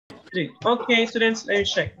three. Okay, students,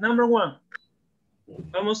 let's check. Number one.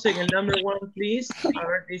 Vamos en el number one, please. A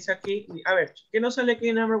ver, dice aquí. A ver, ¿qué no sale aquí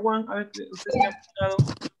en number one? A ver, ustedes que han apuntado.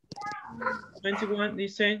 21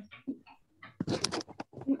 dice.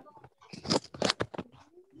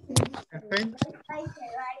 Okay.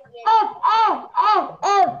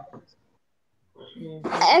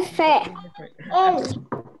 F.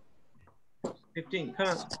 15, come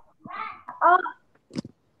on.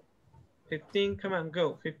 15, come on,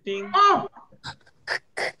 go. 15.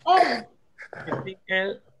 15,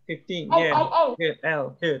 L. 15, yeah. Good,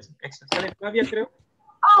 L, good. Excellent. ¿Sale Flavia, creo?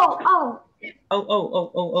 Oh.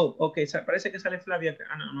 Ok, parece que sale Flavia.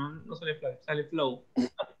 Ah, no sale Flavia, sale Flow.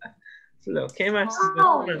 Flow. ¿Qué más?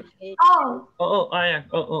 Oh, yeah.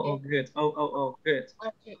 Oh, good. Oh, good.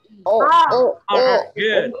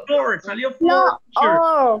 Good. Floor, salió floor.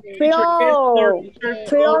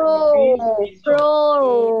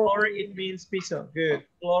 Floor, it means piso. Good.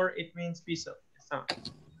 Floor, it means piso.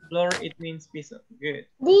 Floor, it means piso. Good.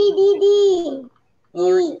 Floor,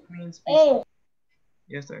 it means piso.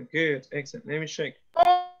 Yes, sir. Good. Excellent. Let me check.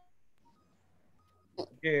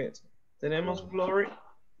 Good. Tenemos floor,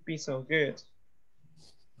 piso. Good.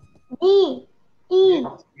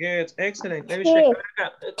 Good. Excellent. Let me check.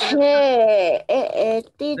 Letter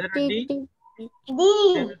D.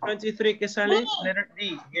 Letter 23, ¿qué sale? Letter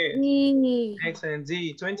D. Good. Excellent.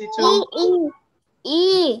 D. 22.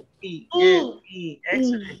 E. Good. E.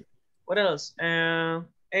 Excellent. What else?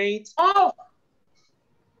 8.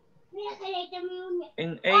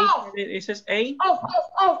 In 8, it says A.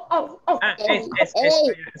 S.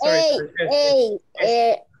 Sorry.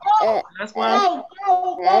 Last one.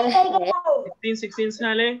 15, 16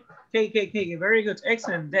 sale. K. Very good.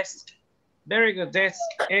 Excellent. Desk. Very good. Desk.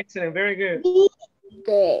 Excellent. Very good.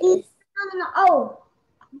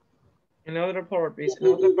 En la otra parte, please. En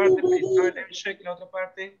la otra parte, please. A ver, let me check la otra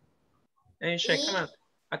parte. Let me check. Come on.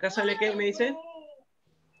 Acá sale ¿qué me dice?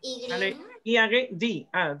 Sale I, D.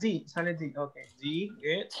 D. Sale D. Okay. D.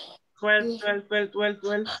 Good. 12. And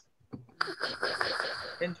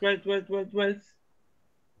 12.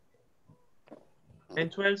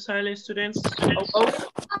 And 12 sale students. Oh.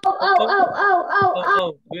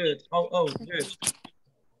 Good. Good.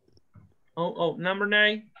 Oh. Number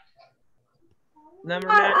 9. Number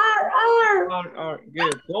 9. R.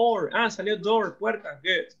 Good. Door. Salió door. Puerta.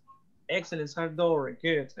 Good. Excellent. Sal door.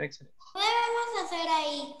 Good. Excellent. ¿Qué vamos a hacer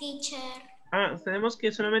ahí, teacher? Tenemos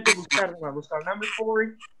que solamente buscar. Number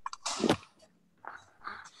 4.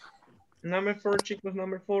 Number 4, chicos.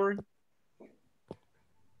 Number 4.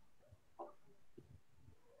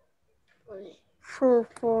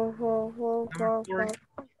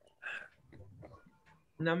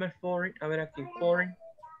 Number 4. A ver aquí. 4.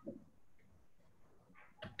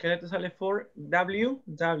 ¿Qué letra sale 4? W.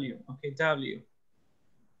 Okay, W.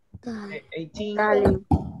 18.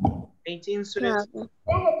 18 students.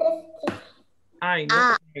 I.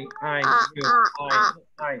 Good. I.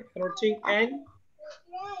 13.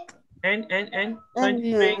 N.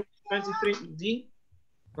 23. D.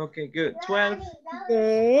 Okay, good. 12.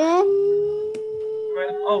 12.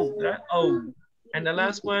 O. And the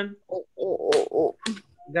last one.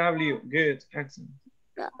 W. Good. Excellent.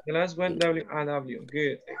 The last one, W.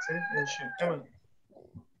 Good. Excellent. Come on.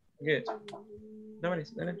 Good. Dale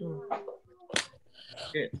tú.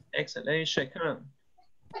 Good. Excellent. Let me check. Come on.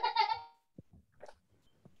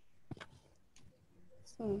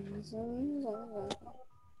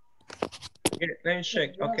 Good. Let me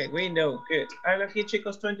check. Okay, window. Good. Ahora aquí,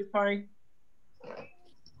 chicos, 25.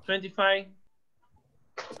 25.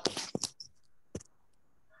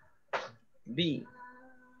 B.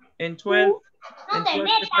 And 12. And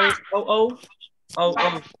 12. Oh.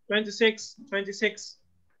 26. 26.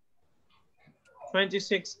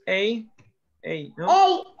 A. No?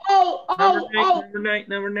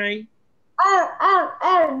 Number 9.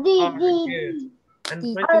 R, D. Good. And D.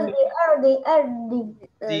 20.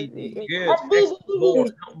 Good.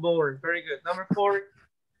 Board. Very good. Number 4.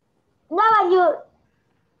 W.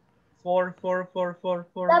 4.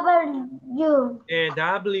 W.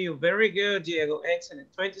 W. Very good, Diego.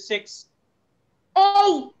 Excellent. 26.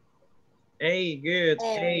 A. Good.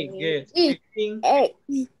 Good. 15.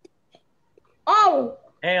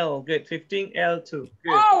 L. Good. 15. L2.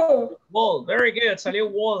 Good. Wall. Very good. Salió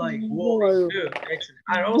wall like wall. Good. Excellent.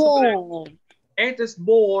 I also it is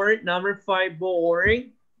board. Number 5,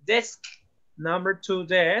 board. Desk. Number 2,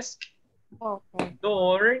 desk.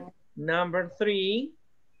 Door. Number 3.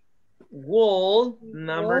 Wall.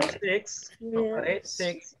 Number 6.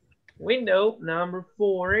 6. Window. Number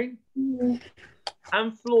 4.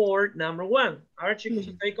 And floor. Number 1. All right, chicos,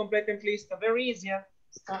 ustedes completen, please. Está very easy.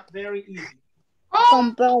 Está very easy.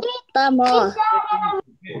 Estamos.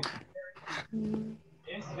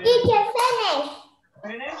 Teacher, finish.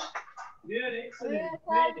 Finish? Good, excellent.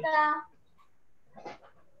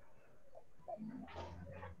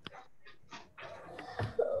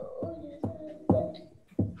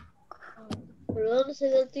 Perdón,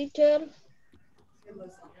 señor teacher.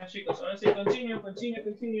 Ya, chicos, ahora sí, continue.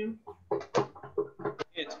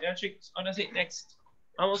 Good. Ya, chicos, ahora sí, next.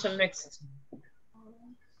 Vamos al next.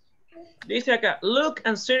 Dice acá, look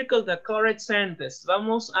and circle the correct sentence.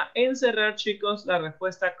 Vamos a encerrar, chicos, la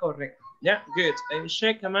respuesta correcta. Ya, good. Let me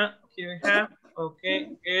check, come on. Here we have.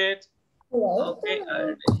 Okay, good. Okay, a ver,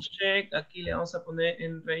 let me check. Aquí le vamos a poner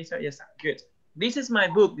en razor. Ya está, good. This is my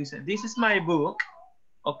book, dice. This is my book.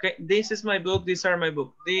 Okay, this is my book. These are my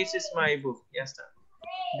book. This is my book. Ya está.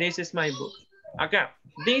 This is my book. Acá,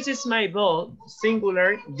 this is my ball,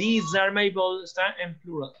 singular. These are my balls, está en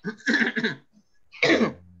plural.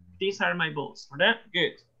 These are my balls, ¿verdad?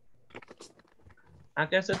 Good.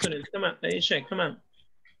 Acá está túnel. Come on, let me check. Come on.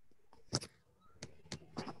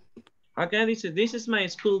 Acá dice, this is my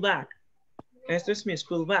school bag. Esto es mi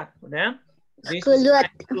school bag, ¿verdad? This is my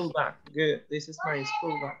school bag. Good. This is my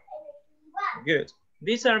school bag. Good.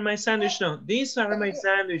 These are my sandwiches. No, these are my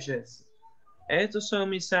sandwiches. Estos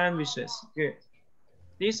son mis sandwiches. Good.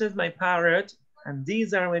 This is my parrot, and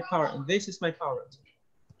these are my parrot. This is my parrot.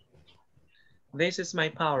 This is my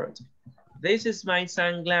parrot. This is my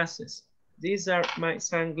sunglasses. These are my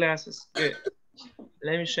sunglasses. Good.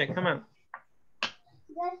 Let me check. Come on.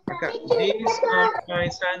 Okay. These are my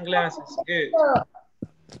sunglasses. Good.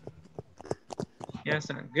 Yes,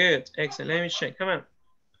 sir. Good. Excellent. Let me check. Come on.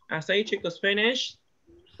 Hasta ahí, chicos. Finish.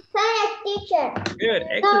 Finish, teacher. Good.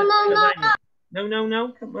 Excellent.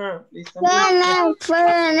 No. Come on. Please. Finish.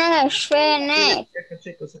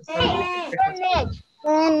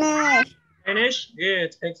 Finish.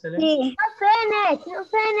 Good. Excellent. Sí. No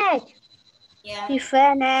finish. Yeah. Sí,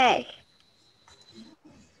 finish.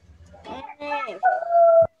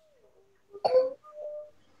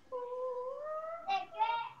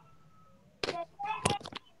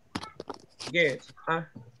 Good.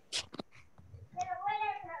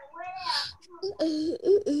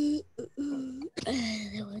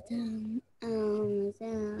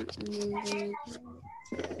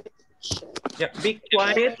 Yeah, be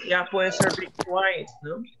quiet. Yeah, puede ser be quiet,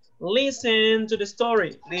 ¿no? Listen to the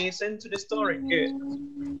story. Listen to the story. Good.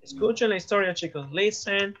 Escuchen la historia, chicos.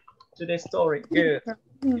 Listen to the story. Good.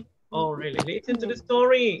 Oh, really? Listen to the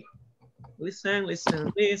story. Listen. Good.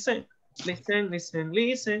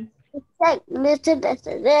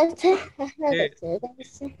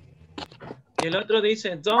 Y el otro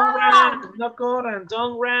dice, don't run, no corran,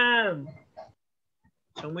 don't run.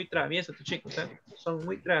 Son muy traviesos estos chicos, ¿eh? Son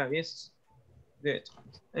muy traviesos. Good.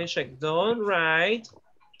 And check, don't write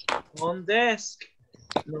on desk.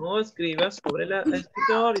 No escribas sobre el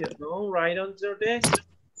escritorio. Don't write on your desk.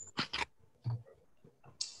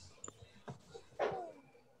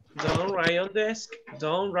 Don't write on desk.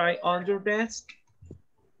 Don't write on your desk.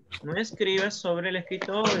 No escribas sobre el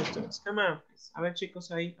escritorio. Entonces, come on. A ver,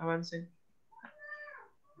 chicos, ahí avancen.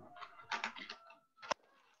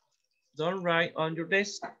 Don't write on your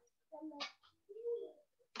desk.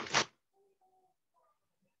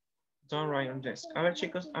 Don't write on desk. A ver,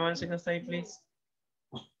 chicos, avancen hasta ahí, please.